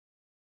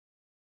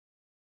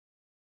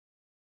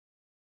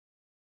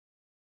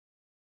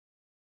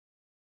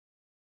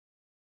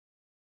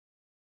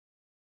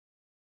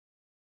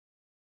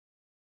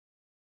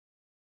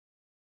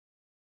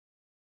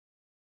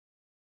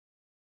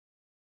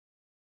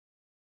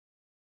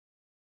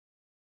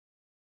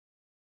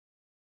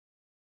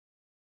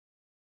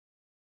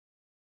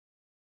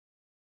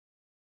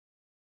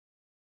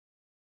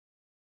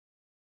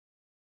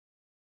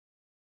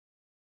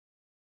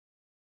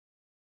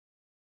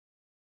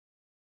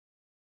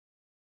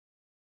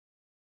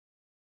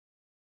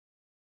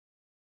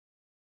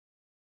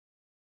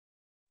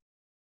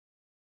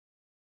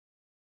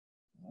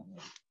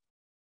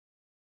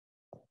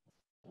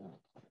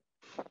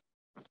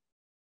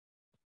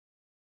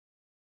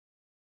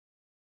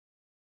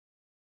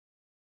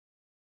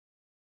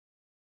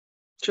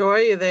Joy,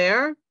 you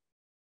there?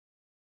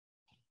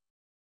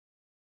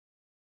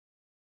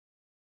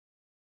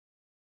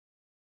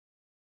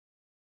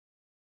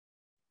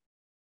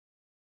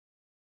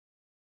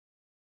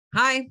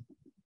 Hi.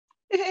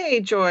 Hey,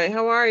 Joy,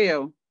 how are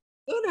you?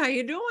 Good. How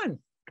you doing?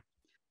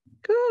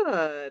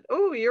 Good.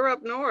 Oh, you're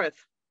up north.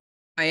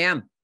 I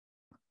am.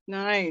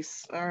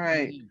 Nice. All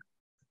right.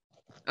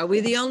 Are we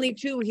the only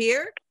two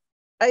here?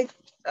 I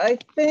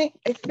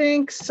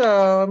think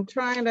so. I'm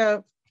trying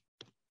to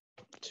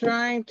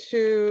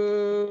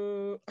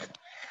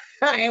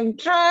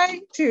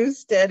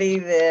steady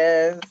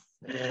this.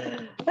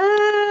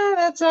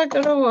 That's not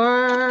gonna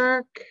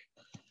work.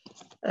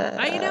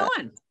 How you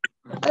doing?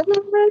 I'm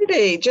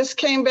ready. Just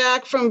came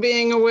back from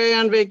being away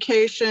on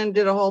vacation,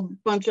 did a whole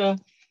bunch of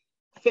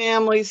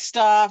family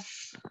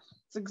stuff.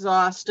 It's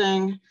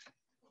exhausting.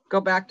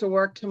 Go back to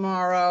work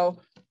tomorrow.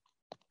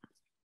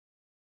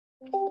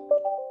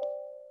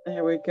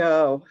 There we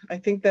go. I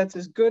think that's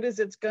as good as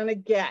it's gonna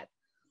get.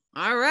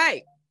 All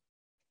right.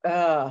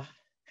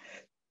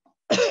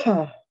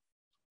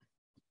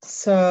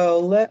 So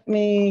let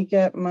me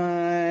get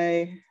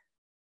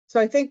so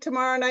I think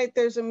tomorrow night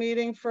there's a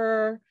meeting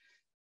for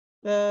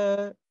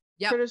the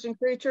Critters and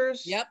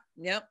Creatures. Yep.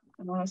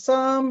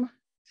 Awesome.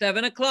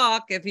 7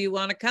 o'clock if you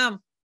want to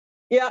come.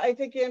 Yeah, I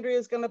think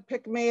Andrea's gonna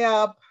pick me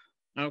up.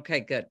 Okay,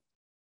 good.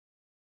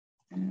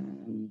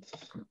 And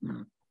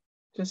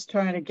just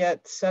trying to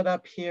get set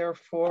up here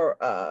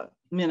for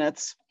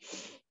minutes.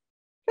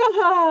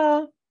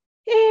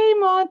 Hey,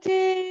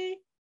 Monty.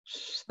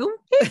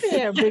 Hey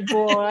there, big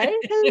boy.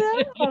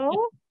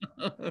 Hello.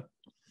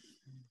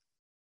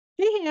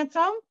 Hey,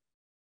 handsome.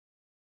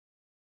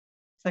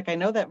 It's like I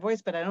know that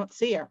voice, but I don't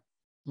see her.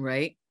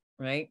 Right.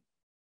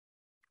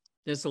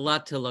 There's a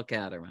lot to look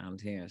at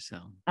around here, so.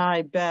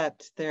 I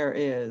bet there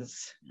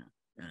is. Yeah.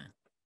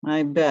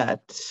 I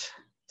bet.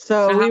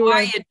 So how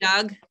are you,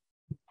 Doug?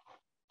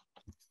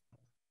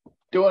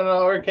 Doing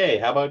okay.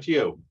 How about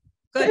you?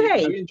 Good.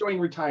 Hey. Are you enjoying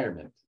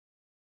retirement?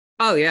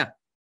 Oh, yeah.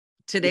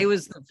 Today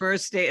was the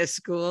first day of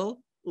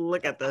school.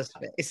 Look at this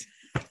face.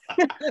 Oh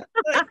my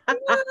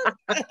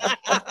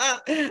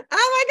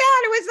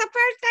God, it was the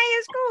first day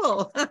of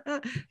school.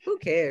 Who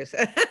cares?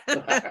 The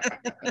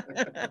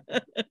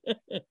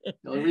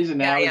only reason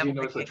now is you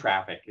notice the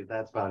traffic.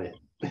 That's about it.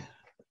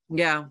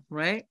 Yeah,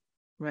 right.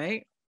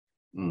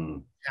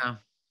 Mm. Yeah.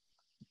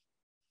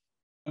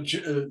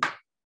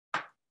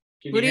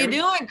 What are you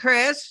doing,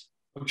 Chris?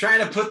 I'm trying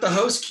to put the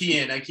host key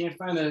in. I can't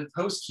find the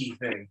host key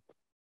thing.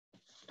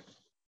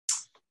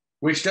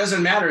 Which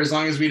doesn't matter as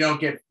long as we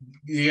don't get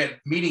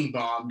meeting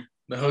bombed.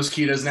 The host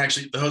key doesn't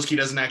actually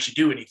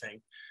do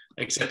anything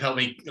except help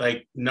me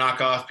like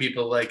knock off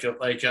people like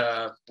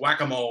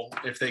whack-a-mole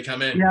if they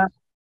come in. Yeah,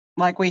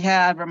 like we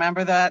had.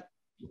 Remember that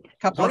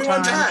couple of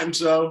times? Only one time,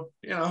 so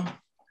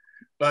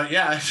But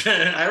yeah,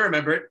 I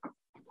remember it.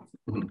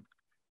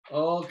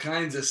 All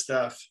kinds of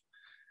stuff.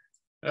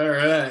 All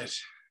right.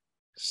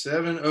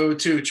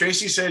 7:02.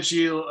 Tracy said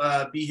she'll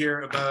be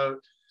here about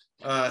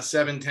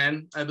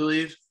 7:10, I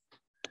believe.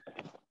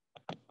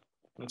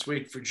 Let's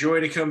wait for Joy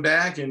to come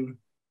back, and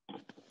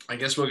I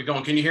guess we'll get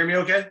going. Can you hear me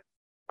okay?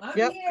 I'm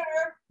here.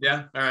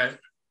 Yeah? All right.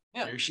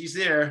 Yep. There she's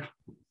there.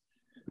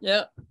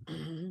 Yep.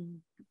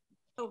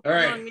 All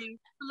right.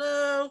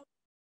 Hello.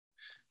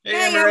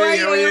 Hey, Marie,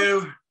 how are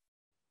you?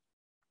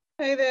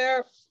 Hey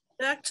there.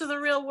 Back to the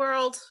real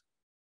world.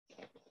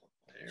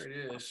 There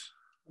it is.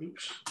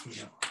 Oops.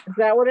 Is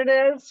that what it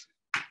is?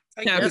 I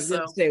was guess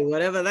gonna so. say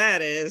whatever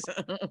that is.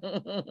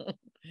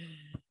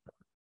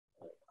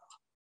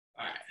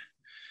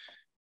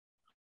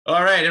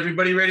 All right,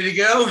 everybody ready to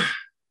go?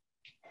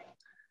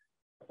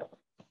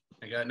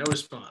 I got no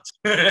response.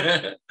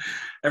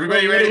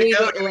 Everybody ready to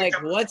go?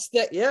 Like, what's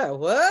that? Yeah,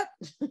 what?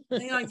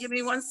 Hang on, give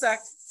me 1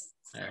 sec.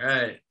 All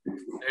right.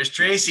 There's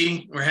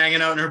Tracy. We're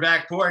hanging out in her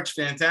back porch.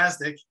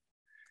 Fantastic.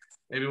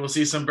 Maybe we'll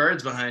see some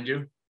birds behind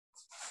you.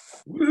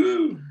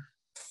 Woo!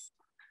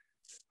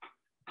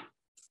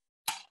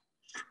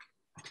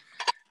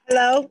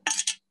 Hello.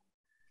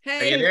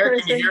 Hey, are you there?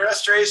 Kristen. Can you hear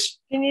us, Trace?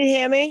 Can you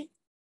hear me?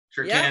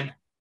 Sure can.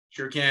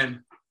 Sure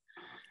can.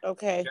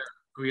 Okay.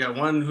 We got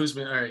one who's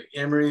been, all right,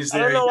 Emery's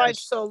there. I don't know why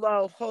it's so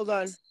low. Hold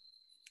on.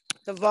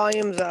 The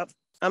volume's up.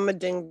 I'm a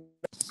ding.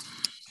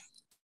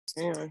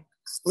 Hang on.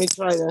 Let me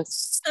try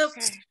this.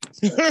 Okay.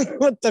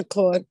 With the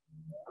cord.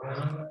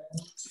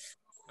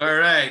 All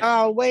right.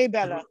 Oh, way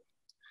better.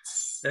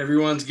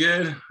 Everyone's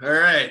good. All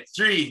right.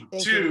 3,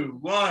 Thank 2,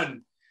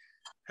 1.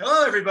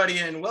 Hello, everybody,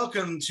 and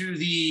welcome to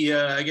the,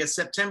 I guess,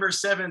 September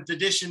 7th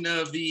edition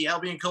of the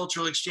Albion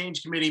Cultural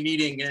Exchange Committee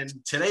meeting.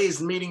 And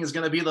today's meeting is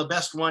going to be the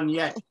best one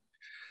yet.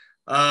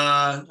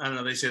 I don't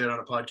know. They say that on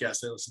a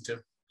podcast I listen to.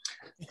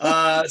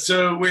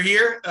 So we're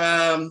here.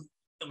 A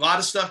lot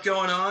of stuff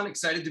going on.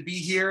 Excited to be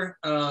here.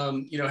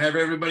 Have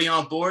everybody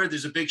on board.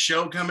 There's a big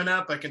show coming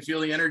up. I can feel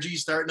the energy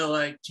starting to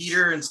like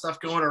teeter and stuff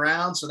going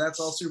around. So that's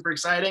all super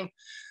exciting.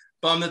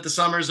 bummed that the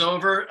summer's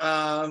over,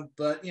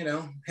 but you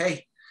know,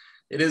 hey,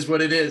 it is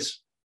what it is.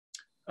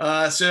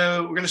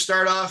 So we're going to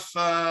start off,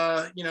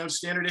 you know,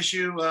 standard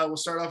issue. We'll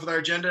start off with our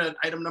agenda,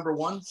 item number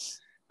 1,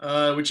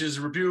 which is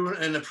review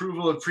and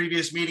approval of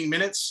previous meeting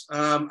minutes.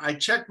 I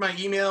checked my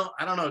email.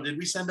 I don't know, did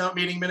we send out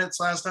meeting minutes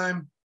last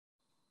time?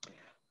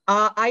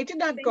 I did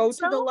not go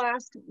to the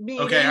last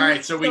meeting. Okay, all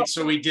right, so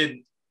we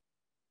didn't.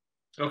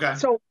 Okay.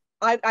 So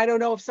I don't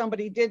know if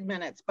somebody did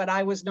minutes, but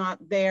I was not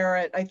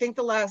there. I think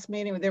the last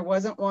meeting, there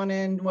wasn't one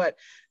in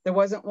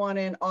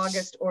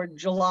August or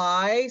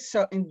July.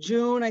 So in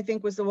June, I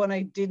think was the one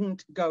I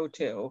didn't go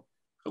to.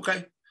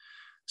 Okay.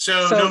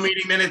 So no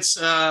meeting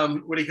minutes.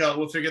 What do you call it?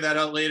 We'll figure that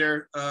out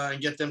later and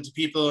get them to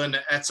people. And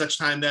at such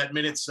time that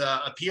minutes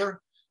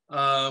appear,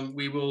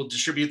 we will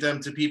distribute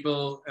them to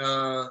people.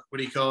 What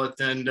do you call it?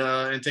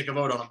 And take a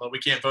vote on them. But we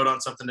can't vote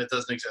on something that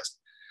doesn't exist.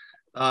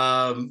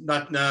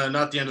 Not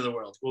the end of the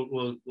world.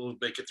 We'll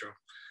make it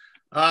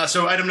through.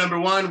 So item number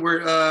 1,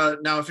 we're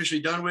now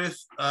officially done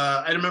with.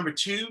 Item number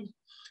 2,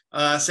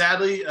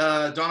 sadly,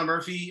 Donna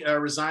Murphy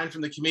resigned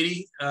from the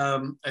committee.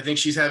 I think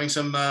she's having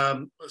some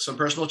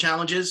personal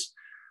challenges,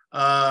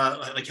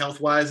 like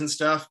health-wise and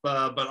stuff.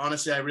 But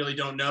honestly, I really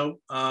don't know.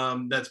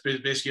 That's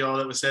basically all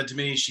that was said to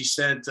me. She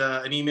sent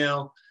an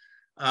email.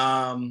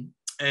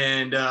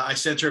 And I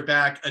sent her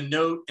back a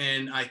note,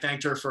 and I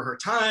thanked her for her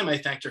time. I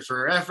thanked her for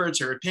her efforts,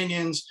 her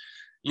opinions.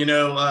 You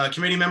know,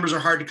 committee members are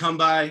hard to come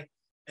by,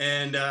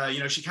 and you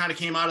know, she kind of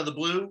came out of the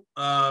blue,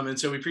 and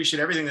so we appreciate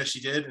everything that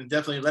she did, and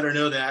definitely let her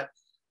know that.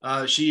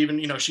 She even,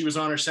 you know, she was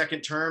on her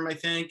 2nd term, I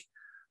think,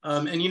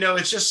 and you know,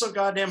 it's just so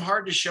goddamn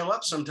hard to show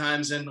up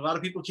sometimes, and a lot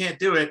of people can't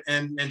do it,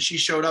 and she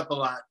showed up a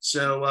lot.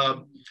 So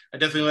I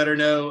definitely let her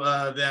know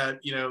that,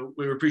 you know,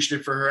 we were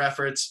appreciative for her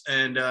efforts,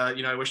 and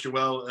you know, I wished her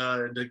well,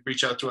 to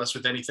reach out to us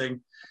with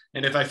anything.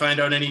 And if I find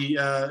out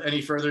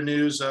any further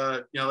news, you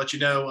know, I'll let you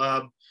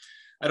know.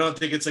 I don't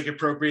think it's like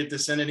appropriate to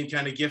send any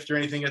kind of gift or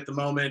anything at the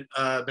moment.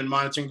 I've been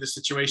monitoring the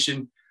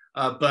situation,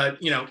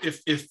 but you know,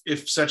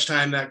 if such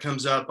time that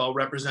comes up, I'll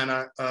represent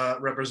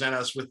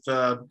us with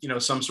you know,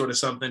 some sort of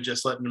something,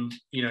 just letting them,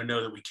 you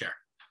know that we care.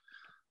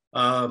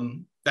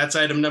 That's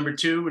item number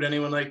 2. Would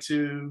anyone like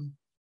to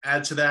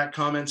add to that,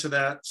 comment to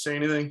that, say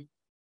anything?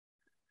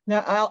 No,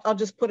 I'll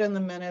just put in the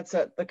minutes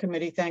that the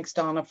committee thanks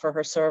Donna for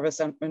her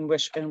service and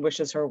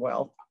wishes her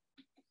well.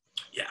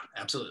 Yeah,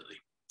 absolutely.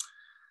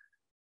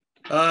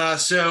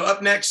 So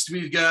up next,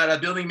 we've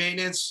got building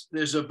maintenance.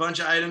 There's a bunch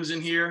of items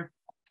in here.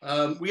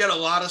 We got a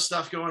lot of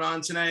stuff going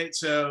on tonight.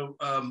 So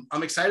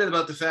I'm excited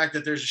about the fact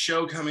that there's a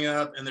show coming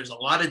up, and there's a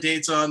lot of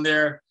dates on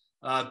there,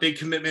 big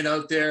commitment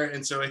out there.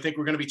 And so I think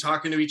we're going to be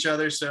talking to each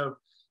other. So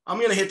I'm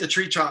going to hit the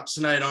treetops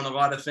tonight on a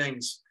lot of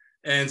things.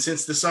 And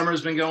since the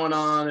summer's been going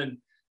on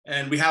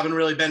and we haven't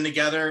really been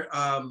together,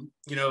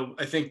 you know,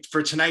 I think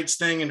for tonight's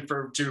thing and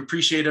to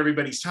appreciate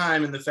everybody's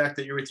time and the fact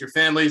that you're with your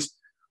families,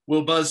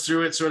 we'll buzz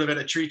through it sort of at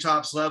a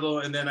treetops level.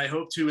 And then I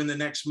hope to, in the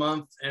next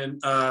month,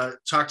 and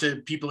talk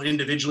to people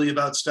individually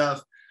about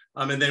stuff.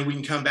 And then we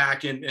can come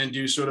back and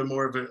do sort of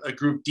more of a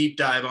group deep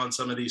dive on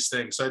some of these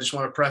things. So I just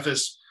want to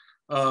preface,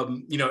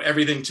 you know,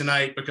 everything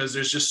tonight, because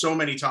there's just so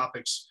many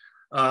topics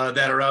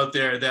that are out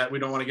there that we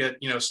don't want to get,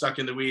 you know, stuck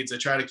in the weeds. I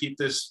try to keep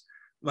this,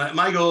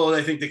 my goal,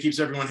 I think, that keeps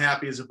everyone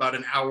happy is about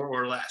an hour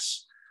or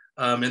less.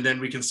 And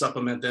then we can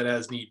supplement that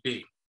as need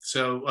be.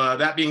 So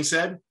that being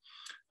said,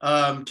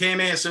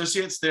 KMA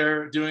Associates,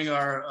 they're doing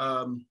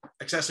our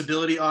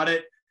accessibility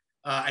audit.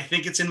 I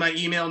think it's in my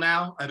email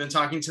now. I've been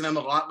talking to them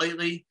a lot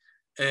lately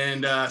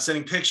and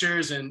sending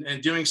pictures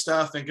and doing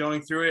stuff and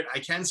going through it. I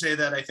can say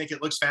that I think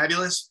it looks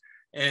fabulous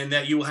and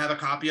that you will have a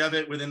copy of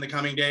it within the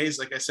coming days.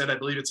 Like I said, I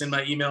believe it's in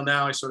my email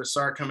now. I sort of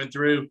saw it coming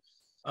through.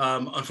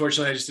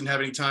 Unfortunately, I just didn't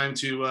have any time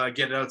to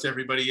get it out to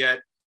everybody yet.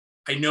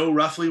 I know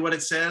roughly what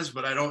it says,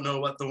 but I don't know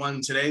what the one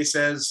today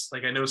says.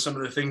 Like, I know some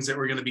of the things that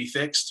were going to be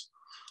fixed.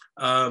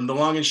 The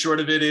long and short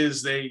of it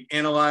is they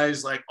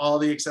analyze like all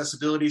the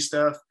accessibility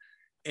stuff.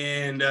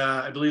 And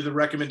I believe the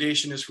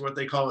recommendation is for what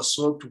they call a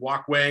sloped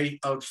walkway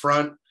out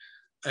front.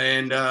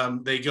 And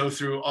they go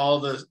through all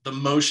the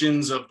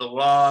motions of the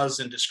laws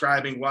and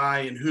describing why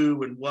and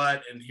who and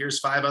what, and here's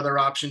 5 other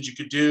options you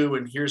could do,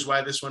 and here's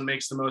why this one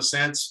makes the most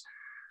sense.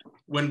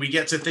 When we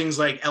get to things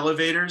like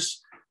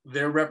elevators, in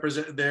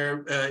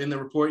the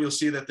report, you'll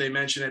see that they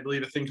mention, I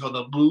believe, a thing called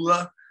a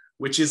lula,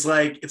 which is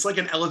like, it's like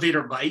an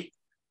elevator light.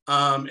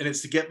 And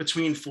it's to get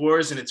between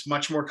floors, and it's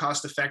much more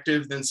cost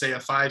effective than, say, a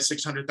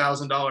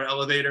 $500,000-$600,000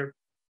 elevator.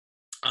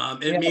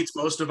 It meets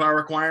most of our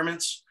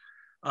requirements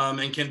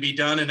and can be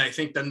done. And I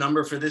think the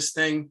number for this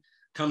thing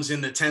comes in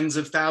the tens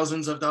of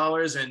thousands of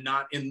dollars and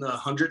not in the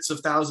hundreds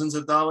of thousands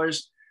of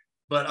dollars.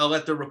 But I'll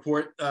let the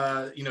report,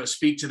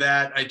 speak to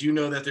that. I do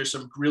know that there's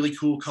some really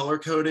cool color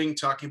coding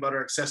talking about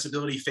our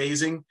accessibility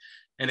phasing.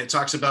 And it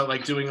talks about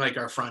like doing like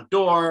our front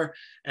door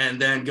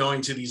and then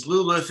going to these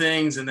Lula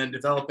things and then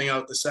developing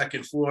out the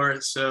second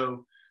floor.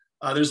 So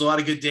there's a lot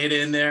of good data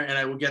in there, and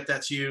I will get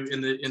that to you in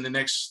the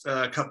next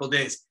couple of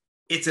days.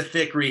 It's a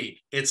thick read.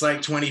 It's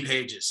like 20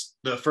 pages.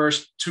 The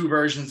first 2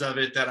 versions of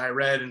it that I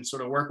read and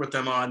sort of work with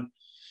them on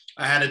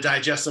I had to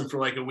digest them for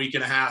like a week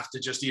and a half to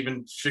just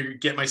even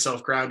get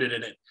myself grounded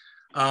in it.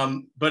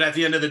 But at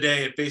the end of the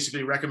day, it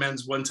basically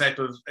recommends one type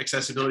of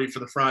accessibility for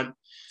the front,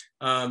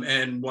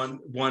 and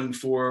one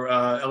for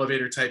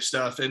elevator type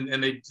stuff.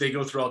 And they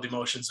go through all the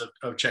motions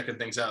of checking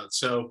things out.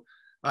 So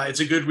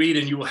it's a good read,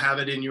 and you will have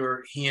it in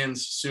your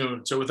hands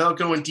soon. So without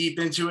going deep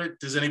into it,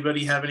 does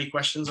anybody have any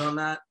questions on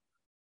that?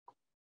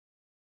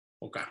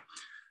 Okay.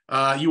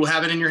 You will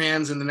have it in your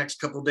hands in the next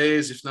couple of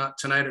days, if not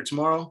tonight or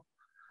tomorrow.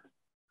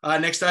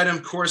 Next item,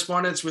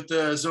 correspondence with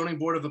the Zoning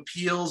Board of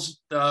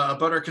Appeals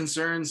about our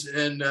concerns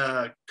and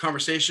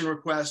conversation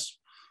requests.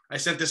 I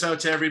sent this out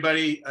to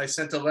everybody. I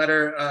sent a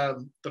letter.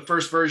 The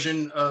first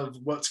version of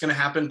what's going to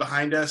happen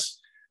behind us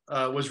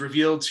was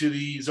revealed to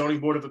the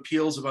Zoning Board of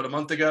Appeals about a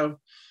month ago.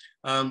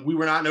 We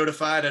were not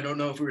notified. I don't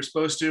know if we were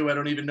supposed to. I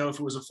don't even know if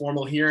it was a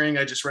formal hearing.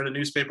 I just read a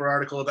newspaper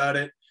article about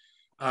it.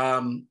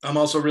 I'm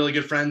also really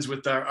good friends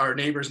with our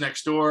neighbors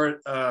next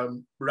door,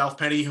 Ralph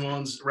Penny, who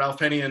owns Ralph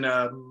Penny and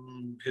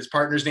his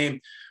partner's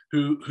name,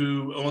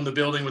 who own the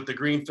building with the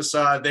green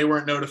facade. They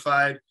weren't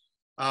notified.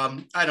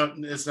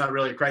 It's not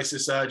really a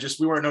crisis. Just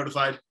we weren't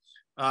notified.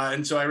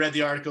 And so I read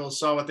the article,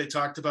 saw what they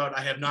talked about.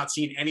 I have not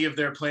seen any of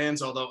their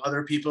plans, although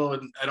other people,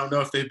 and I don't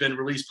know if they've been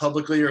released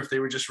publicly or if they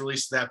were just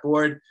released to that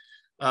board.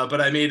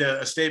 But I made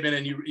a statement,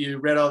 and you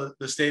read all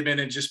the statement,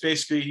 and just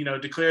basically,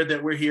 declared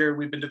that we're here.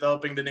 We've been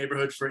developing the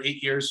neighborhood for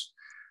 8 years,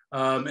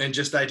 and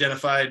just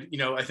identified,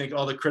 I think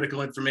all the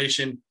critical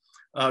information.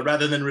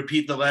 Rather than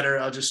repeat the letter,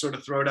 I'll just sort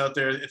of throw it out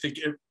there. I think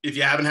if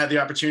you haven't had the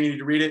opportunity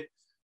to read it,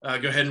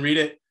 go ahead and read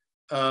it.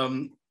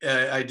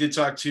 I did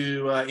talk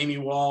to Amy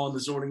Wall and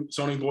the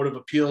Zoning Board of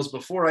Appeals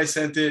before I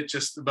sent it,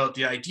 just about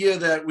the idea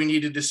that we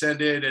needed to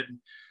send it, and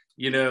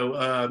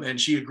and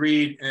she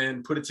agreed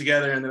and put it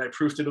together, and then I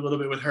proofed it a little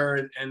bit with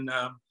her and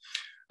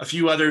a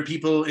few other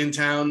people in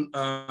town,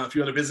 a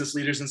few other business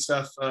leaders and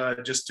stuff,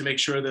 just to make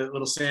sure the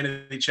little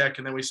sanity check,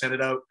 and then we sent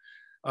it out.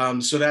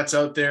 So that's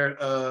out there.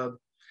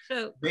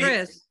 So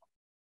Chris,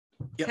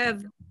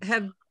 Yep.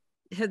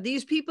 have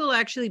these people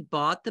actually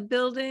bought the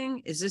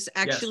building? Is this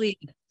actually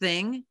a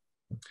thing?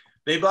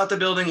 They bought the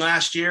building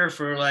last year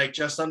for like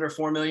just under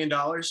 $4 million.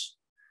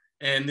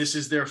 And this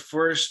is their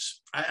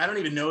first, I don't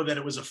even know that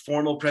it was a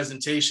formal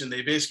presentation.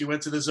 They basically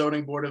went to the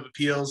Zoning Board of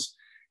Appeals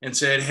and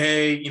said,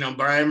 hey,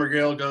 Brian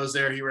McGill goes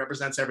there, he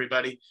represents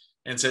everybody,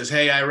 and says,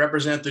 hey, I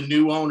represent the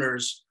new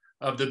owners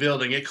of the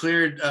building. It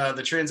cleared,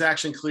 the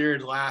transaction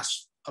cleared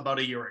about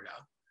a year ago,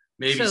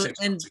 maybe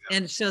 6 months ago.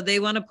 And so they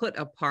want to put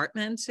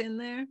apartments in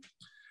there?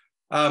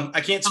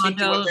 I can't speak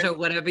to condos or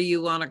whatever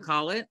you want to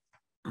call it.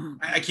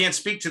 I can't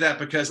speak to that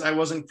because I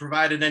wasn't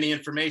provided any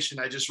information.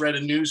 I just read a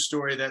news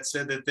story that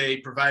said that they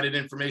provided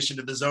information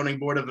to the Zoning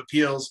Board of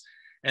Appeals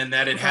and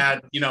that it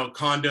had,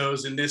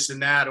 condos and this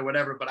and that or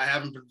whatever, but I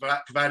haven't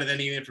provided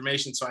any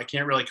information. So I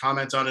can't really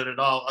comment on it at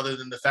all, other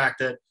than the fact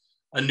that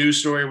a news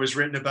story was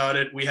written about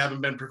it. We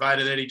haven't been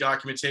provided any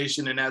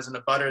documentation, and as an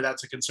abutter,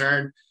 that's a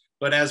concern.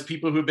 But as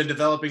people who've been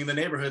developing the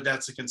neighborhood,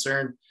 that's a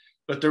concern.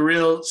 But the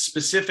real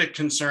specific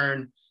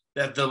concern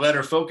that the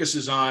letter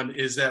focuses on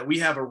is that we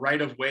have a right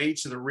of way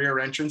to the rear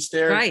entrance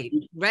there. Right.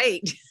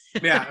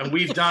 Yeah, and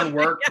we've done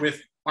work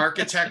with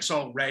architects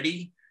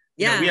already.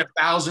 Yeah, we have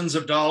thousands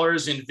of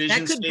dollars in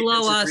vision. That could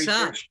blow us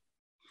up.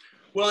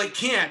 Well, it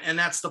can't, and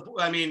that's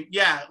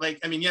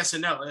yes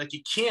and no. Like,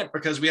 it can't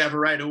because we have a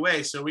right of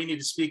way. So we need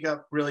to speak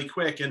up really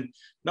quick. And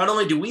not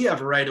only do we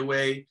have a right of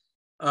way,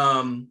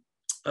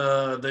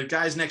 the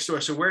guys next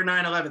door. So we're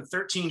 911,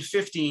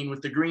 1315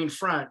 with the green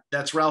front.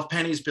 That's Ralph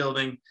Penny's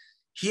building.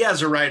 He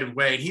has a right of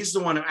way. He's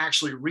the one who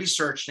actually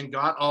researched and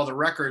got all the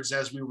records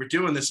as we were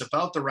doing this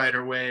about the right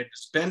of way.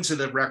 It's been to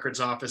the records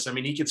office. I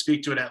mean, he could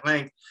speak to it at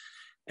length,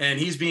 and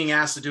he's being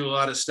asked to do a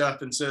lot of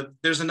stuff. And so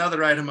there's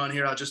another item on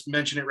here. I'll just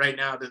mention it right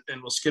now,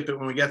 and we'll skip it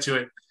when we get to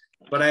it.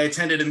 But I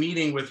attended a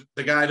meeting with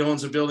the guy that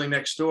owns a building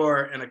next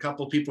door and a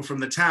couple of people from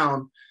the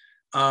town,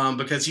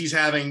 because he's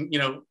having,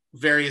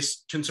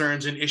 various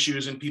concerns and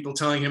issues and people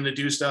telling him to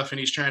do stuff, and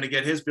he's trying to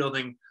get his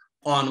building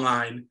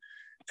online.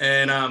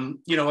 And,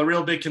 a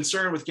real big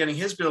concern with getting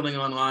his building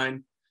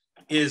online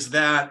is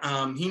that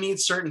he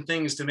needs certain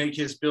things to make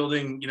his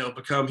building,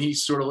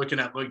 he's sort of looking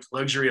at like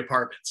luxury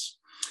apartments.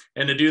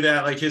 And to do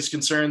that, like, his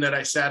concern that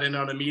I sat in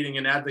on a meeting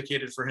and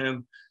advocated for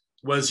him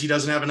was he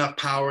doesn't have enough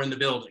power in the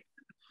building,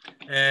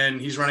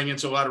 and he's running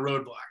into a lot of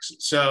roadblocks.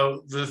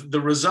 So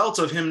the result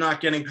of him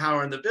not getting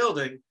power in the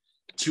building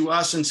to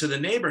us and to the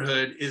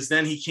neighborhood is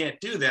then he can't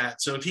do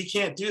that. So if he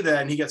can't do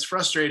that and he gets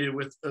frustrated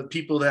with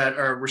people that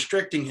are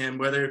restricting him,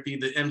 whether it be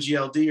the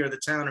MGLD or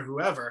the town or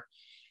whoever,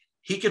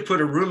 he could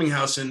put a rooming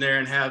house in there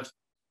and have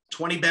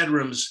 20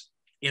 bedrooms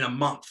in a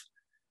month.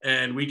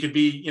 And we could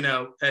be,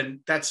 and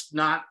that's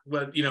not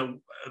what,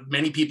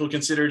 many people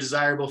consider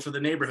desirable for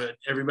the neighborhood.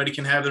 Everybody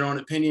can have their own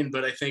opinion,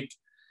 but I think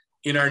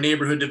in our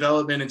neighborhood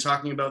development and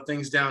talking about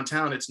things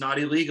downtown, it's not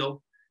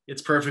illegal.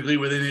 It's perfectly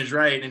within his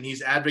right. And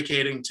he's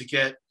advocating to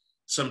get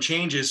some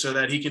changes so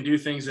that he can do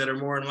things that are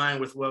more in line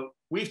with what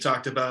we've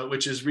talked about,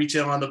 which is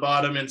retail on the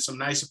bottom and some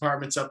nice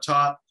apartments up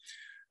top.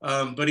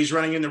 but he's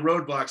running into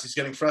roadblocks. He's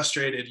getting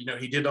frustrated. You know,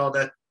 he did all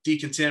that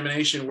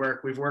decontamination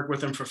work. We've worked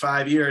with him for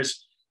 5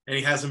 years and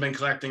he hasn't been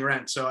collecting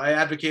rent. So I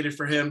advocated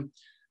for him.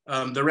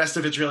 The rest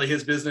of it's really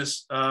his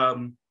business. I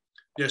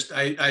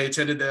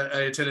attended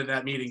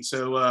that meeting.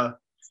 So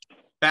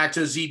back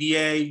to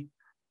ZBA,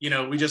 you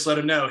know, we just let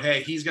him know,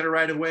 hey, he's got a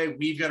right of way.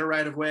 We've got a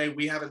right of way.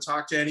 We haven't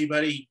talked to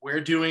anybody.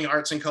 We're doing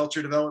arts and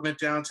culture development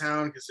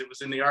downtown, because it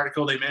was in the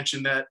article. They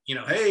mentioned that, you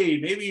know, hey,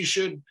 maybe you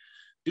should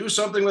do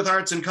something with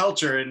arts and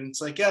culture. And it's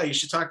like, yeah, you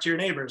should talk to your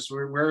neighbors.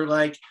 We're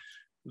like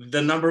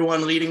the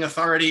 #1 leading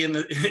authority in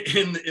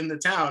the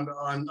town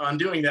on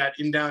doing that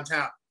in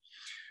downtown.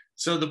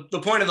 So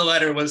the point of the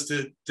letter was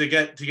to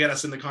get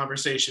us in the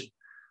conversation.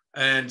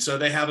 And so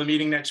they have a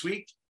meeting next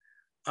week.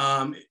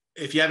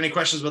 If you have any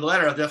questions with the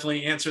letter, I'll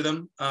definitely answer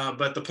them.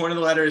 But the point of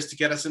the letter is to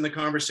get us in the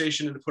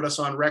conversation and to put us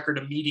on record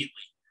immediately,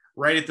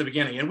 right at the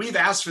beginning. And we've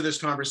asked for this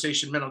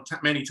conversation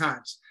many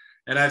times.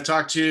 And I've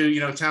talked to,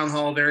 you know, town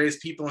hall, various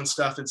people and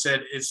stuff, and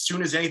said, as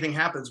soon as anything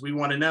happens, we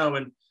want to know.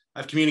 And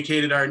I've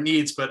communicated our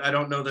needs, but I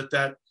don't know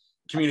that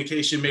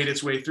communication made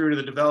its way through to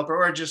the developer,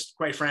 or just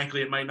quite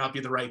frankly, it might not be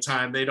the right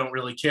time. They don't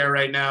really care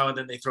right now. And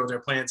then they throw their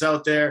plans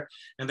out there.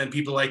 And then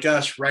people like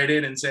us write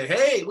in and say,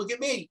 hey, look at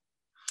me.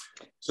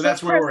 So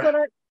that's where we're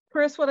at.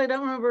 Chris, what I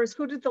don't remember is,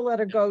 who did the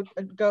letter go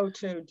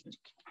to?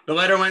 The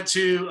letter went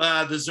to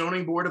the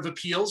Zoning Board of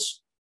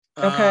Appeals.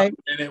 Okay.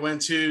 And it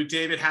went to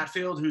David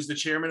Hatfield, who's the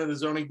chairman of the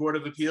Zoning Board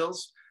of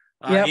Appeals.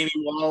 Yep. Amy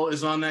Wall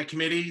is on that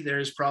committee.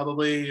 There's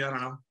probably, I don't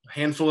know, a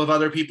handful of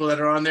other people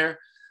that are on there.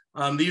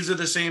 These are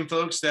the same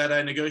folks that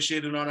I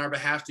negotiated on our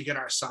behalf to get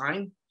our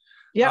sign.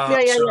 Yeah.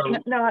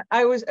 No,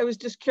 I was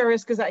just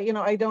curious, because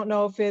I don't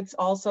know if it's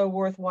also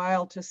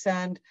worthwhile to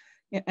send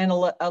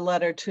a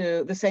letter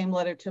to the same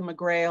letter to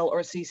McGrail or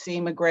CC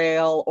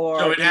McGrail, or.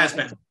 So it has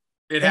been.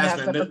 It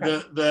has been.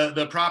 Okay.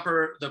 The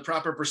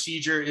proper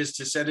procedure is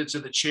to send it to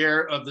the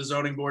chair of the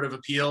Zoning Board of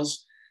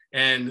Appeals,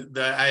 and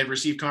I have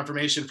received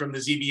confirmation from the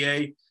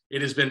ZBA.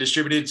 It has been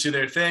distributed to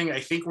their thing. I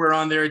think we're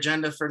on their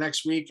agenda for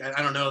next week.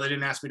 I don't know. They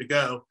didn't ask me to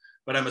go,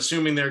 but I'm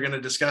assuming they're going to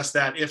discuss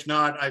that. If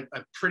not, I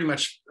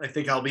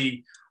think I'll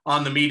be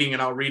on the meeting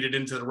and I'll read it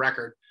into the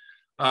record.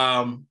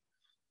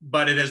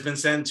 But it has been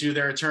sent to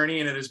their attorney,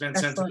 and it has been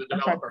sent to the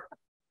developer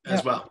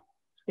as well.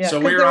 Yeah,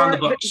 so we're on the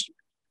books.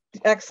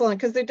 Excellent,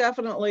 because they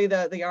definitely,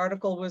 the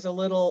article was a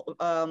little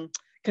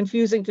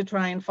confusing to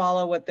try and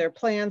follow what their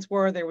plans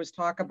were. There was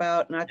talk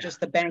about not just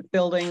the bank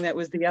building, that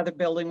was the other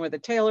building where the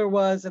tailor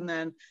was, and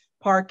then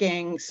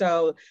parking.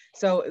 So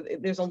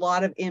there's a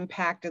lot of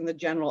impact in the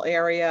general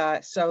area.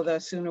 So the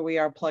sooner we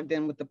are plugged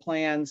in with the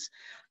plans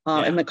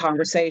and the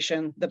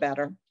conversation, the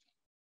better.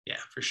 Yeah,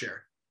 for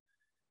sure.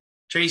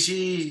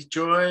 Tracy,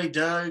 Joy,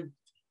 Doug,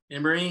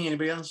 Emery,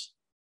 anybody else?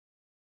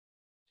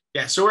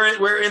 Yeah, so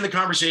we're in the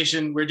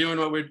conversation. We're doing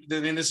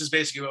this is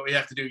basically what we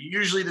have to do.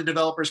 Usually the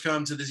developers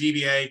come to the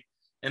ZBA,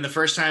 and the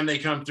first time they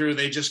come through,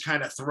 they just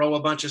kind of throw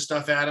a bunch of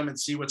stuff at them and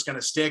see what's going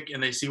to stick,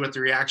 and they see what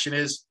the reaction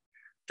is.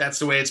 That's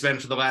the way it's been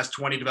for the last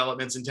 20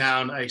 developments in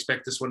town. I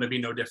expect this one to be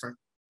no different.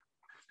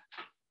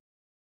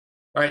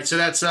 All right, so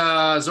that's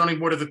Zoning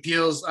Board of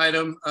Appeals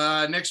item.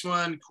 Next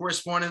one,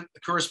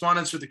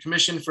 correspondence with the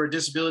Commission for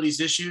Disabilities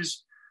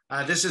Issues.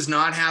 This has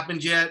not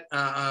happened yet.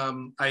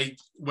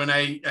 When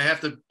I have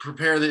to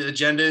prepare the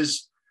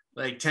agendas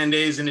like 10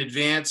 days in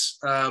advance,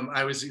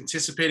 I was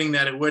anticipating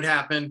that it would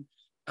happen.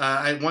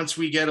 Once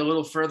we get a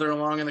little further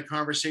along in the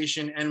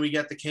conversation and we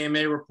get the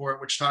KMA report,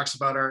 which talks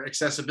about our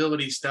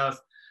accessibility stuff,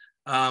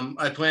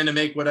 I plan to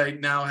make what I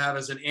now have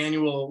as an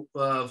annual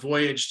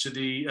voyage to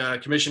the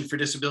Commission for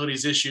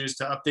Disabilities Issues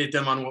to update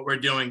them on what we're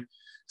doing.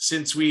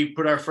 Since we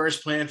put our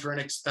first plan for an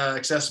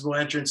accessible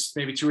entrance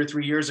maybe 2 or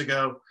 3 years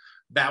ago,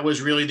 that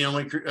was really the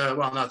only,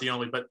 well, not the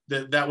only, but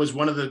that was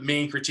one of the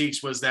main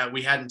critiques, was that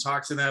we hadn't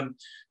talked to them.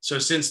 So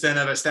since then,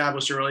 I've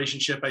established a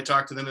relationship. I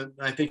talk to them,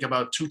 I think,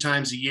 about 2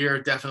 times a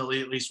year,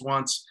 definitely at least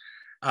once,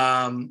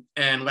 and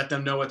let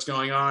them know what's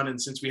going on.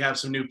 And since we have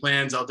some new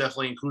plans, I'll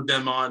definitely include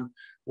them on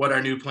what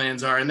our new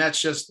plans are. And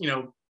that's just,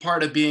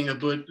 part of being a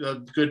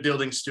good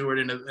building steward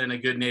and a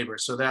good neighbor.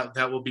 So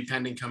that will be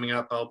pending coming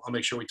up. I'll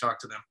make sure we talk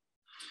to them.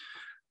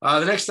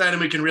 The next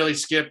item we can really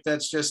skip.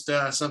 That's just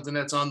something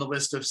that's on the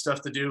list of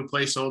stuff to do,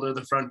 placeholder,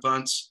 the front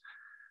bunts.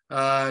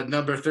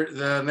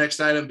 The next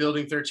item,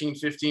 building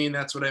 1315.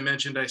 That's what I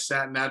mentioned. I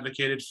sat and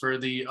advocated for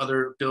the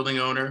other building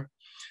owner.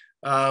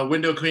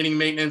 Window cleaning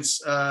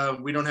maintenance.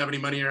 We don't have any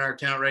money in our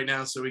account right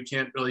now, so we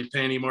can't really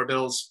pay any more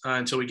bills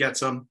until we get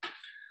some.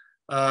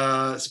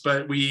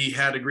 But we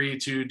had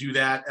agreed to do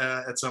that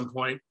at some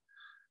point.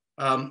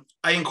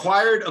 I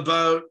inquired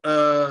about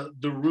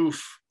the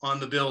roof on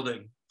the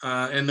building.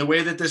 And the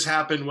way that this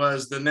happened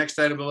was the next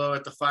item below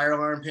at the fire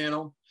alarm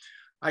panel.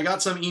 I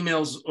got some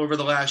emails over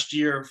the last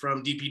year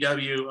from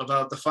DPW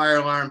about the fire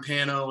alarm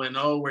panel and,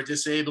 oh, we're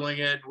disabling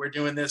it, we're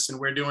doing this and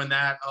we're doing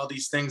that, all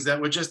these things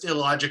that were just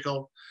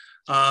illogical.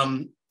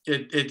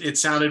 It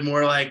sounded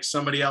more like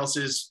somebody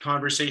else's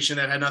conversation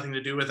that had nothing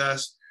to do with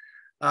us.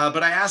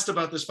 But I asked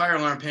about this fire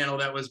alarm panel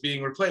that was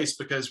being replaced,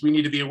 because we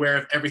need to be aware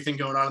of everything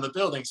going on in the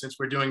building since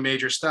we're doing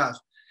major stuff.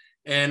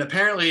 And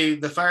apparently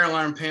the fire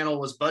alarm panel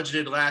was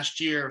budgeted last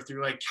year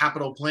through like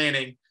capital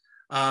planning,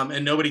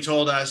 and nobody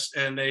told us,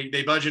 and they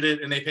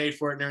budgeted and they paid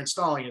for it and they're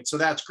installing it. So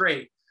that's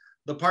great.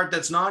 The part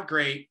that's not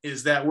great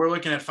is that we're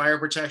looking at fire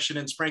protection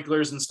and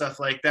sprinklers and stuff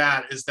like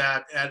that, is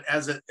that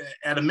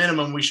at a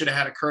minimum, we should have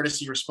had a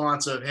courtesy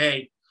response of,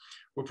 hey,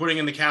 we're putting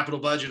in the capital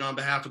budget on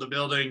behalf of the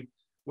building,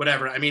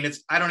 whatever. I mean,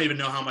 I don't even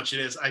know how much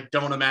it is. I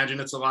don't imagine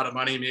it's a lot of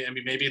money. I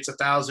mean, maybe it's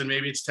 1,000,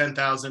 maybe it's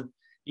 10,000.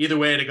 Either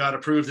way, it got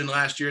approved in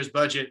last year's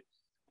budget.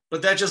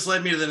 But that just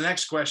led me to the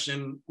next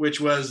question, which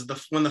was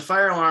when the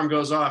fire alarm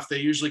goes off, they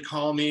usually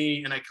call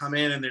me and I come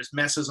in and there's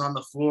messes on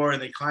the floor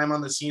and they climb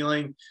on the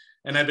ceiling.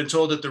 And I've been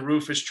told that the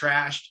roof is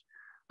trashed.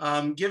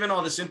 Given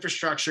all this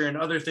infrastructure and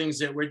other things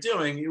that we're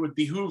doing, it would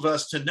behoove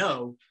us to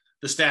know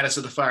the status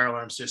of the fire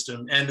alarm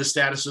system and the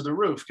status of the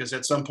roof, because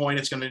at some point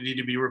it's going to need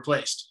to be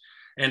replaced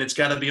and it's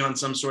got to be on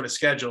some sort of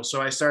schedule.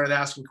 So I started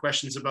asking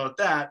questions about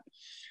that.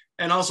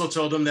 And also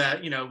told them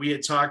that, we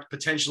had talked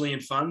potentially in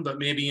fun, but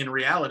maybe in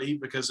reality,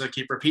 because I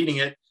keep repeating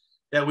it,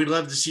 that we'd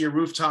love to see a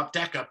rooftop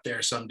deck up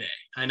there someday.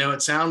 I know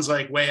it sounds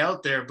like way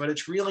out there, but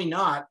it's really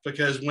not,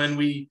 because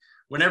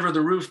whenever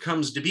the roof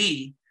comes to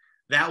be,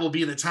 that will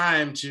be the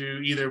time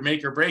to either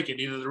make or break it.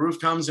 Either the roof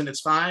comes and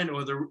it's fine,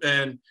 or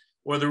the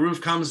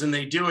roof comes and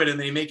they do it and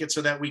they make it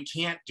so that we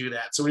can't do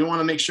that. So we want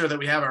to make sure that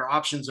we have our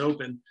options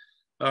open.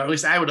 At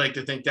least I would like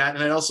to think that.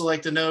 And I'd also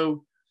like to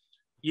know,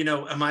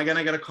 am I going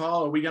to get a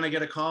call? Are we going to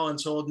get a call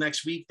and told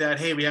next week that,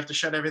 hey, we have to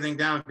shut everything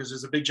down because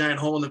there's a big giant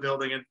hole in the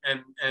building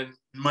and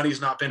money's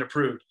not been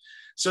approved.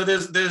 So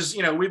there's,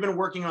 we've been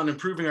working on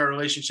improving our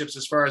relationships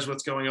as far as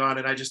what's going on.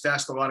 And I just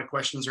asked a lot of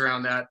questions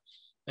around that.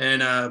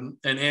 And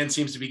Ann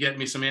seems to be getting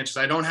me some answers.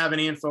 I don't have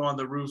any info on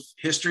the roof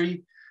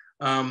history.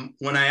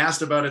 When I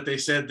asked about it, they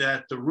said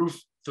that the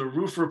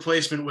roof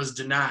replacement was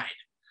denied,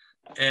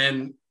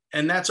 and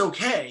that's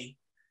okay,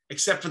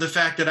 except for the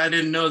fact that I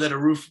didn't know that a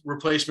roof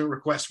replacement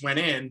request went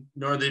in,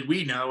 nor did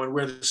we know, and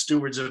we're the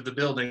stewards of the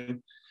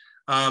building.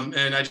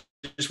 And I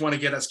just want to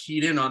get us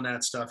keyed in on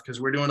that stuff, because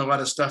we're doing a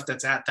lot of stuff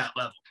that's at that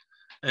level,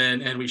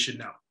 and we should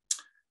know.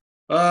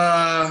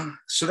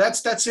 So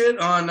that's it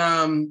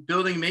on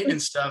building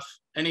maintenance stuff.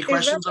 Any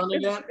questions on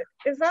that?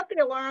 Is that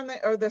the alarm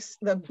or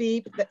the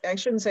beep? I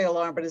shouldn't say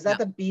alarm, but is that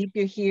the beep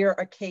you hear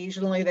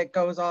occasionally that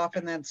goes off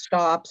and then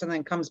stops and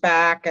then comes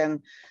back?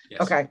 And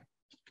yes. Okay.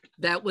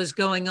 That was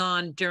going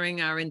on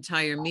during our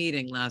entire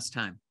meeting last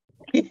time.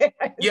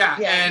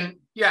 Yeah.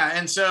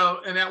 And so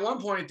at one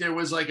point there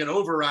was like an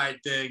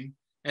override thing,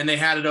 and they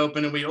had it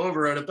open and we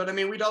overrode it. But I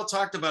mean, we'd all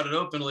talked about it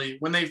openly.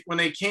 When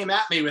they came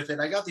at me with it,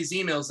 I got these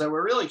emails that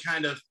were really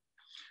kind of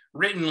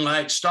written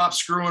like, stop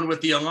screwing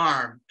with the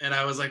alarm. And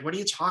I was like, what are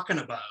you talking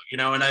about?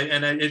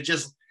 It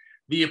just,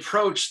 the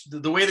approach,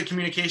 the way the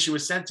communication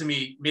was sent to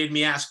me made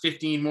me ask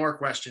 15 more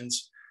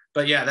questions.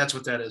 But yeah, that's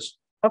what that is.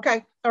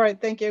 Okay. All right.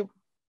 Thank you.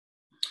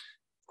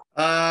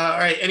 All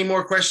right. Any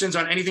more questions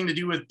on anything to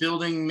do with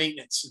building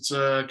maintenance? It's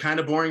kind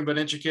of boring, but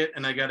intricate,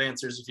 and I got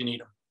answers if you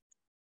need them.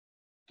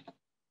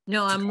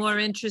 No, I'm more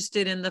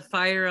interested in the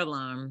fire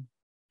alarm.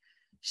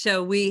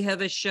 So we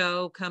have a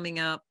show coming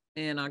up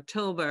in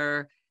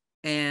October,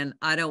 and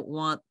I don't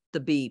want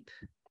the beep.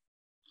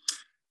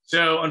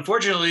 So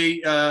unfortunately,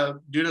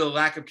 due to the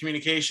lack of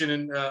communication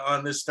and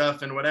on this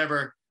stuff and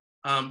whatever,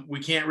 we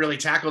can't really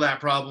tackle that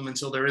problem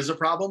until there is a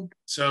problem.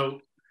 So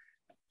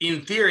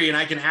in theory, and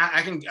I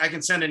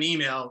can send an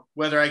email,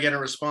 whether I get a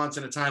response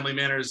in a timely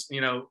manner,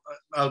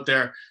 out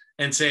there,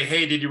 and say,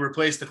 hey, did you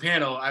replace the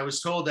panel? I was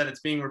told that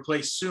it's being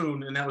replaced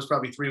soon, and that was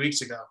probably 3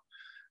 weeks ago.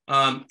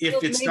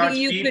 Maybe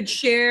you could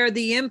share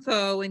the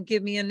info and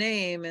give me a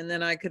name, and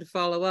then I could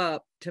follow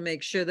up to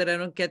make sure that I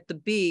don't get the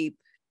beep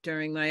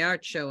during my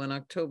art show in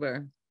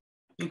October.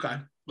 Okay,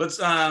 let's.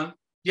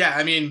 Yeah,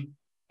 I mean,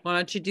 why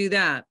don't you do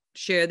that?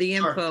 Share the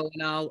info, sure.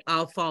 And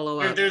I'll follow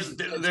up. There's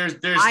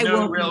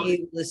no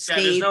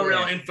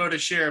real info to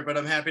share, but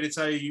I'm happy to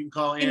tell you. You can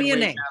call Ann Wade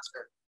and ask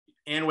her.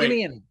 Ann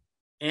Wade.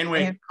 Ann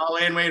Wade. Call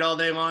Ann Wade all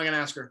day long and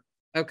ask her.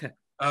 Okay.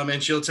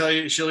 And she'll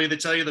either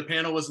tell you the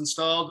panel was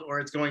installed or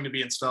it's going to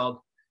be installed.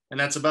 And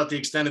that's about the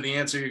extent of the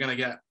answer you're going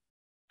to get.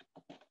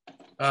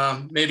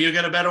 Maybe you'll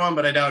get a better one,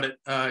 but I doubt it.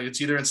 It's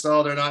either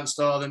installed or not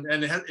installed.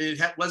 And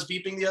it was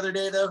beeping the other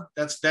day though.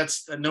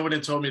 That's no one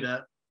had told me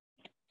that.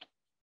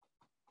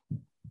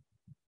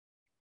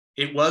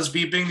 It was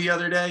beeping the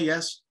other day.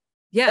 Yes.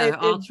 Yeah.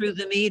 All through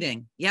the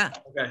meeting. Yeah.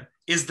 Okay.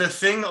 Is the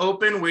thing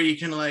open where you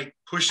can like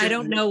push it? I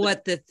don't know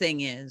what the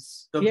thing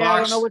is. The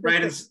box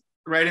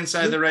right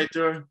inside the right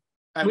door.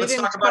 All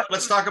right,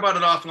 let's talk about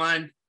it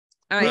offline.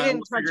 All right. We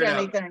didn't touch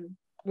anything.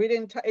 We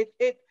didn't.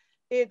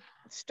 It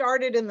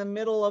started in the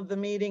middle of the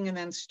meeting and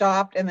then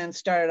stopped and then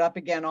started up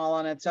again all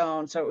on its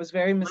own. So it was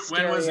very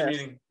mysterious. When was the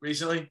meeting?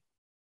 Recently?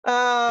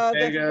 The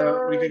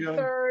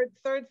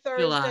third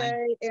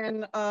Thursday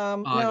in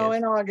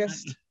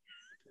August.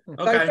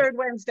 Okay. Third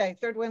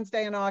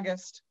Wednesday in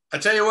August.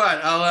 I'll tell you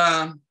what.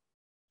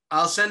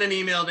 I'll send an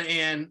email to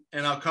Ann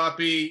and I'll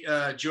copy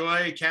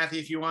Joy, Kathy,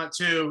 if you want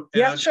to.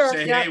 And I'll just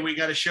say, hey, we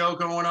got a show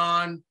going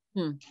on.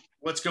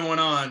 What's going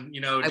on?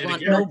 Did it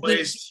get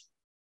replaced?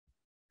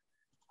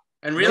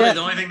 And really, Yeah. the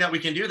only thing that we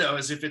can do though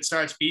is if it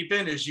starts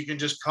beeping, is you can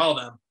just call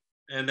them,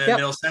 and then Yep.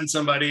 they'll send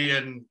somebody,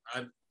 and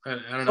I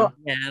don't know.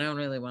 Yeah, I don't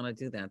really want to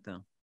do that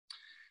though.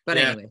 But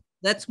Yeah. anyway,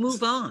 let's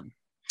move on.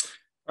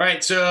 All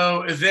right,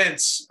 so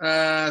events.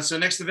 So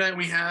next event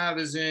we have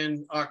is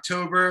in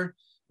October.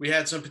 We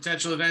had some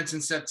potential events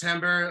in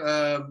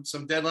September.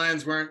 Some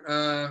deadlines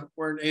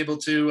weren't able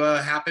to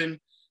happen,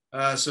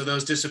 so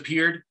those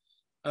disappeared.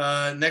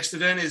 Next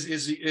event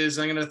is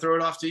I'm going to throw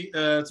it off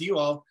to you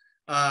all.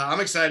 I'm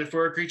excited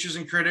for Creatures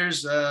and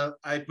Critters.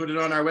 I put it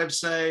on our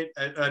website,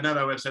 not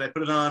our website. I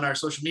put it on our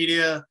social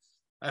media.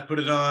 I put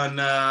it on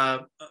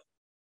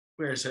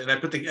where is it? And I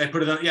put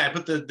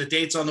the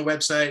dates on the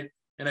website,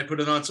 and I put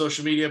it on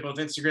social media, both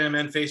Instagram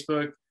and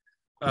Facebook.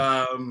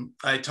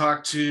 I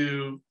talked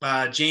to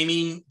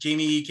Jamie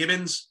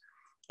Gibbons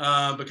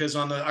because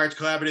on the Arts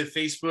Collaborative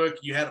Facebook,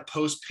 you had a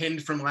post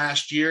pinned from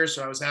last year,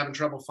 so I was having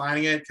trouble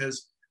finding it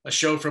because a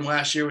show from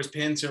last year was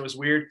pinned, so it was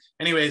weird.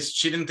 Anyways,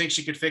 she didn't think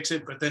she could fix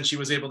it, but then she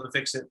was able to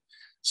fix it.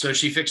 So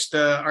she fixed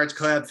the Arts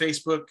Collab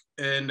Facebook,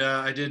 and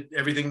I did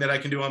everything that I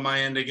can do on my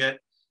end to get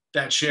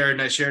that shared,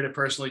 and I shared it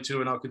personally too,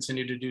 and I'll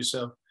continue to do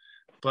so.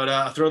 But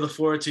I'll throw the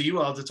floor to you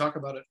all to talk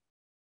about it.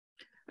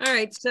 All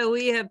right, so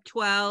we have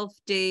 12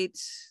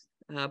 dates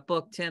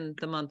booked in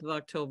the month of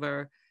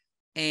October,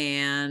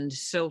 and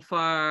so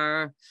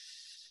far,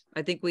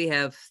 I think we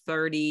have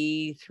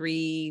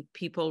 33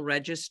 people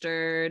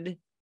registered,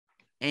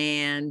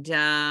 and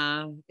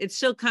it's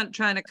still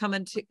trying to come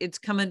into. It's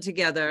coming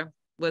together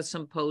with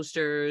some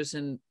posters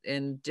and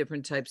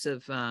different types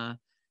of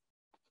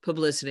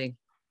publicity.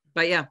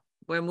 But yeah,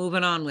 we're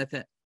moving on with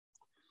it.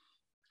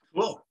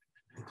 Cool.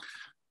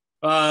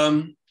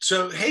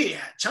 So hey,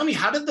 tell me,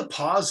 how did the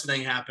pause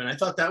thing happen? I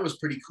thought that was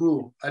pretty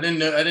cool. I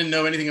didn't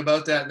know anything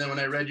about that. And then when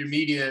I read your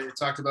media, it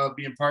talked about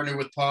being partnered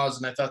with Pause,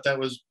 and I thought that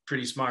was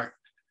pretty smart.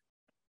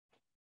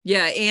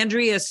 Yeah,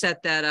 Andrea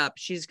set that up.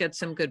 She's got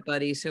some good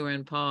buddies who are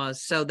in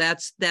Pause. So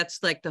that's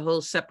like the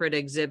whole separate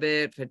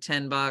exhibit for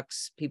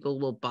 $10. People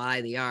will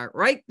buy the art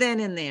right then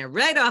and there,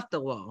 right off the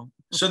wall.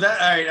 So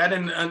that, all right, I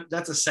didn't,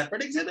 that's a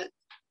separate exhibit?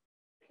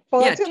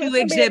 Well, Yeah, it's gonna two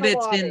be in the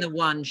exhibits lobby. in the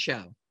one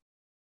show.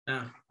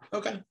 Yeah,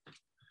 okay.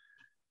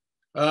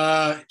 Do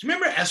you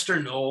remember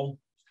Esther Knoll?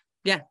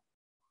 Yeah.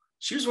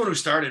 She was the one who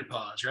started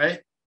Pause, right?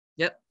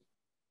 Yep.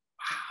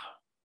 Wow.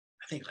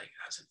 I think like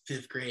I was in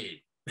 5th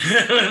grade.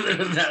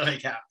 That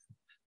like happened.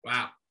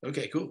 Wow.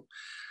 Okay, cool.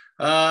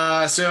 So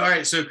all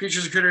right, so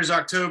Creatures and Critters,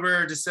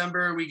 October,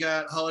 December, we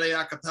got Holiday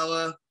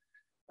Acapella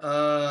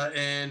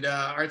and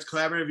Arts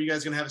Collaborative. You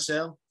guys gonna have a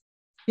sale?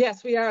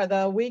 Yes, we are.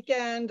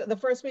 The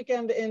first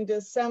weekend in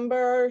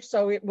December.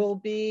 So it will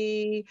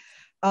be,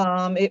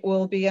 I'm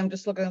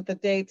just looking at the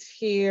dates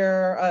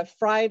here,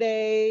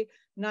 Friday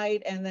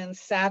night and then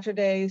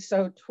Saturday.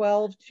 So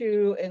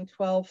 12/2 and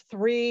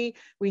 12/3.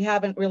 We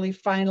haven't really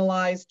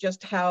finalized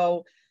just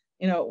how,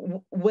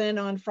 when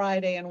on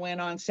Friday and when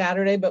on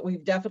Saturday, but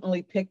we've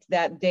definitely picked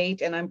that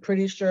date, and I'm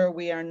pretty sure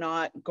we are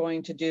not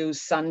going to do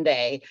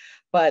Sunday,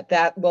 but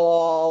that will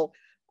all,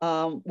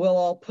 we'll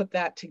all put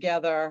that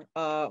together,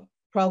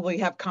 probably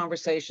have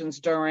conversations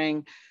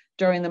during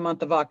the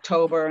month of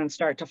October and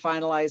start to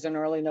finalize in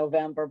early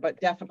November, but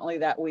definitely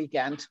that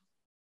weekend.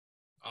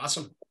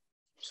 Awesome.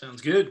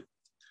 Sounds good.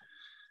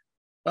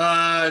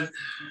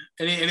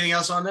 Anything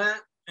else on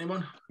that?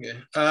 Anyone? Okay.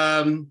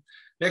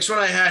 Next one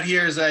I had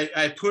here is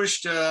I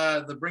pushed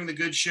the Bring the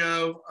Good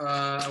show.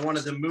 I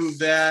wanted to move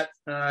that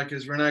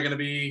because we're not going to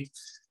be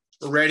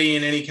ready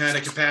in any kind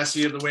of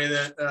capacity of the way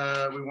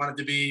that we want it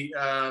to be.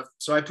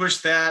 So I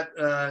pushed that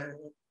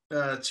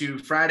to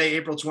Friday,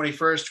 April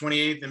 21st,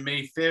 28th, and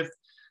May 5th,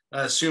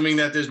 assuming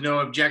that there's no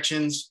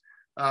objections.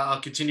 I'll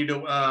continue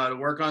to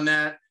work on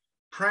that.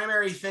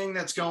 Primary thing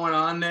that's going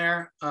on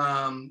there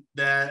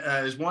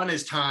that is one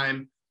is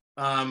time.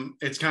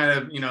 It's kind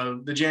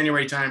of, the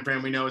January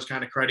timeframe we know is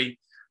kind of cruddy,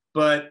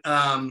 but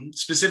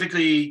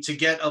specifically to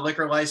get a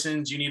liquor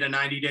license, you need a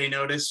 90-day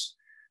notice.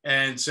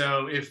 And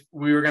so if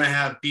we were going to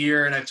have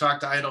beer, and I've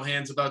talked to Idle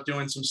Hands about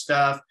doing some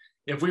stuff,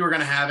 if we were going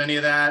to have any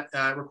of that,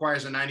 it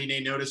requires a 90-day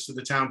notice to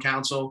the town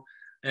council.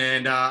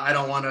 And I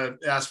don't want to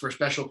ask for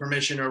special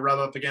permission or rub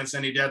up against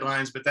any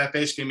deadlines, but that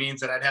basically means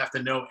that I'd have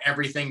to know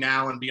everything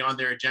now and be on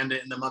their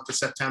agenda in the month of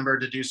September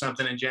to do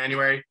something in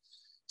January.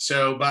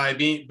 So by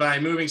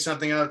moving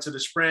something out to the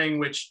spring,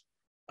 which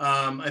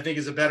I think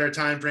is a better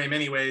time frame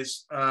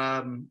anyways,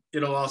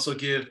 it'll also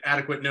give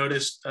adequate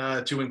notice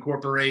to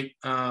incorporate,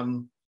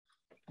 the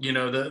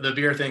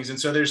beer things. And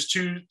so there's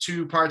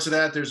two parts of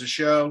that. There's a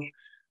show.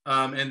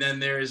 And then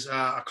there's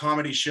a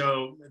comedy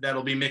show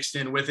that'll be mixed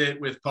in with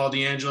it with Paul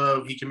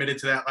D'Angelo. He committed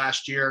to that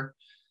last year.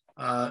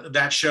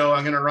 That show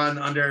I'm going to run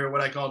under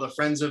what I call the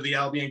Friends of the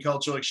Albion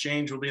Cultural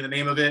Exchange will be the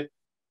name of it.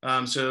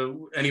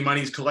 So any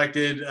monies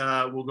collected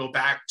will go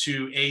back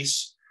to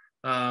ACE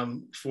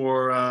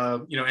for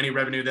any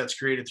revenue that's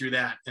created through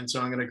that. And so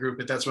I'm going to group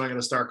it. That's what I'm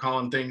going to start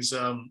calling things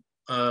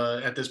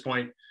at this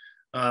point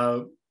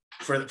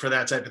for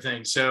that type of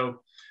thing.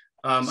 So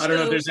I don't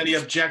know if there's any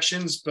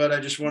objections, but I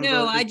just wanted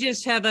No, to. I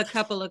just have a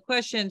couple of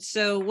questions.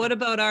 So what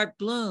about Art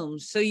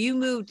Blooms? So you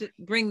moved,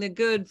 bring the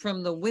good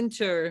from the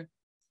winter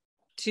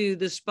to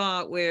the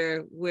spot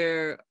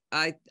where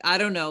I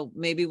don't know,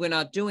 maybe we're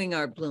not doing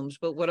Art Blooms,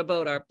 but what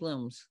about Art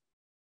Blooms?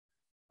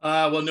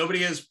 Well, nobody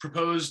has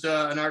proposed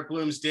an Art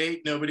Blooms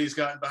date. Nobody's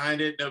gotten behind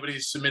it.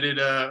 Nobody's submitted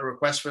a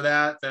request for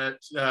that.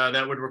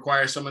 That would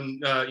require someone,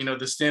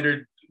 the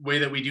standard way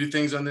that we do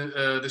things on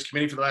this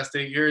committee for the last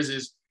 8 years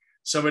is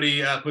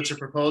somebody puts a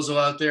proposal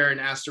out there and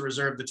asks to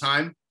reserve the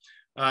time.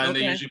 And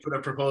they usually put a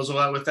proposal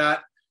out with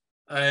that.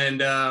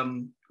 And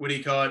what do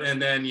you call it?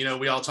 And then,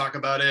 we all talk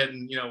about it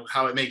and,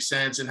 how it makes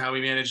sense and how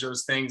we manage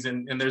those things.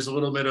 And there's a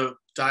little bit of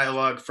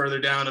dialogue further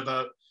down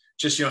about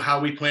just, how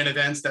we plan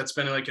events. That's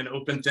been like an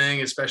open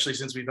thing, especially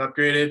since we've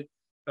upgraded,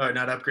 or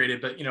not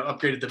upgraded, but,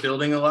 upgraded the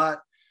building a lot.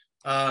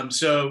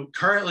 So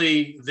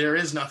currently there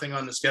is nothing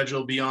on the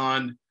schedule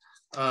beyond,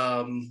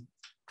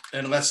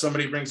 unless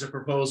somebody brings a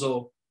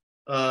proposal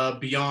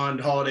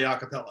beyond Holiday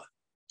Acapella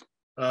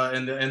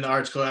and the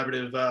Arts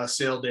Collaborative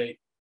sale date.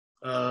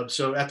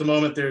 So at the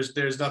moment,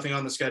 there's nothing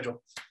on the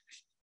schedule.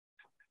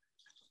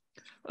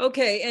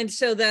 Okay, and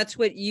so that's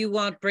what you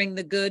want, Bring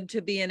the Good,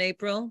 to be in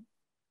April?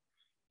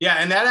 Yeah,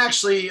 and that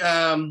actually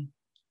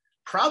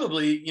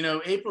probably,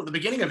 April, the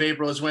beginning of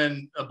April is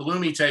when a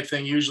Bloomy type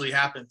thing usually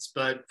happens.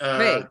 But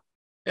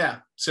yeah,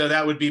 so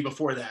that would be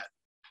before that.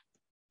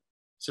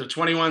 So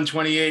 21,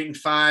 28, and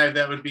 5,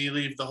 that would be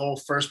leave the whole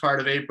first part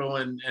of April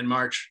and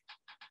March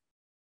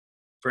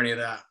for any of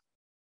that.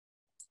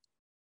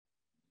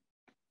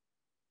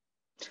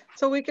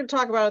 So we can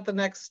talk about it at the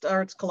next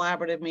Arts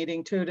Collaborative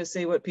meeting too, to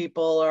see what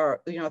people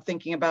are,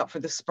 thinking about for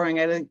the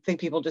spring. I think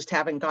people just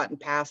haven't gotten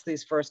past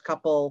these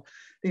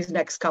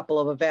next couple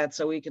of events.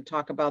 So we can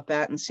talk about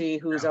that and see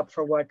who's up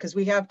for what. Because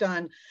we've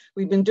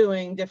been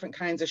doing different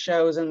kinds of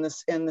shows in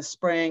the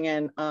spring,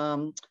 and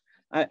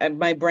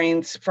my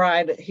brain's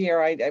fried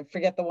here. I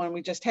forget the one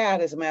we just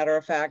had, as a matter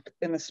of fact,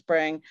 in the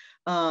spring,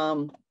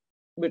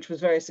 which was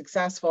very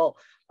successful.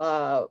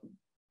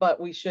 But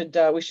we should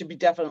be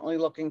definitely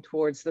looking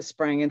towards the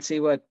spring and see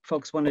what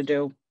folks want to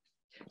do.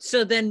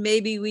 So then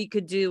maybe we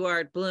could do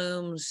Art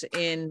Blooms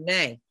in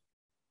May.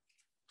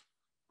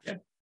 Yeah,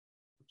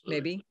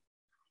 maybe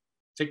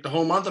take the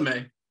whole month of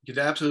May. You could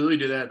absolutely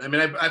do that. I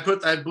mean,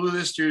 I blew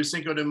this through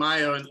Cinco de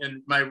Mayo,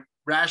 and my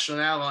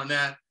rationale on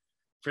that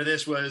for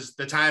this was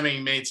the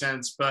timing made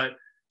sense, but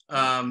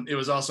it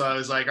was also, I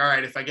was like, all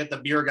right, if I get the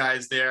beer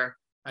guys there,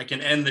 I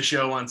can end the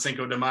show on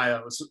Cinco de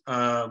Mayo.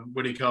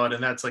 What do you call it?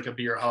 And that's like a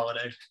beer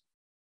holiday.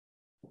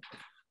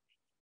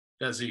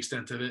 That's the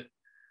extent of it.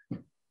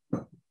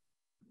 All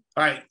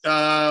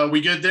right,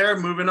 we good there?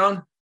 Moving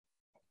on.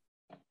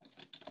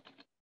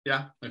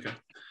 Yeah, okay.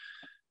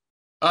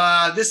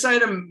 This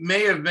item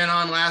may have been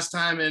on last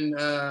time, and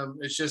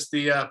it's just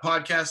the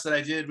podcast that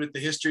I did with the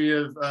history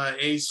of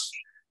ACE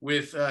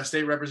with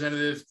State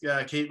Representative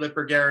Kate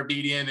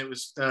Lipper-Garabedian. It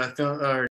was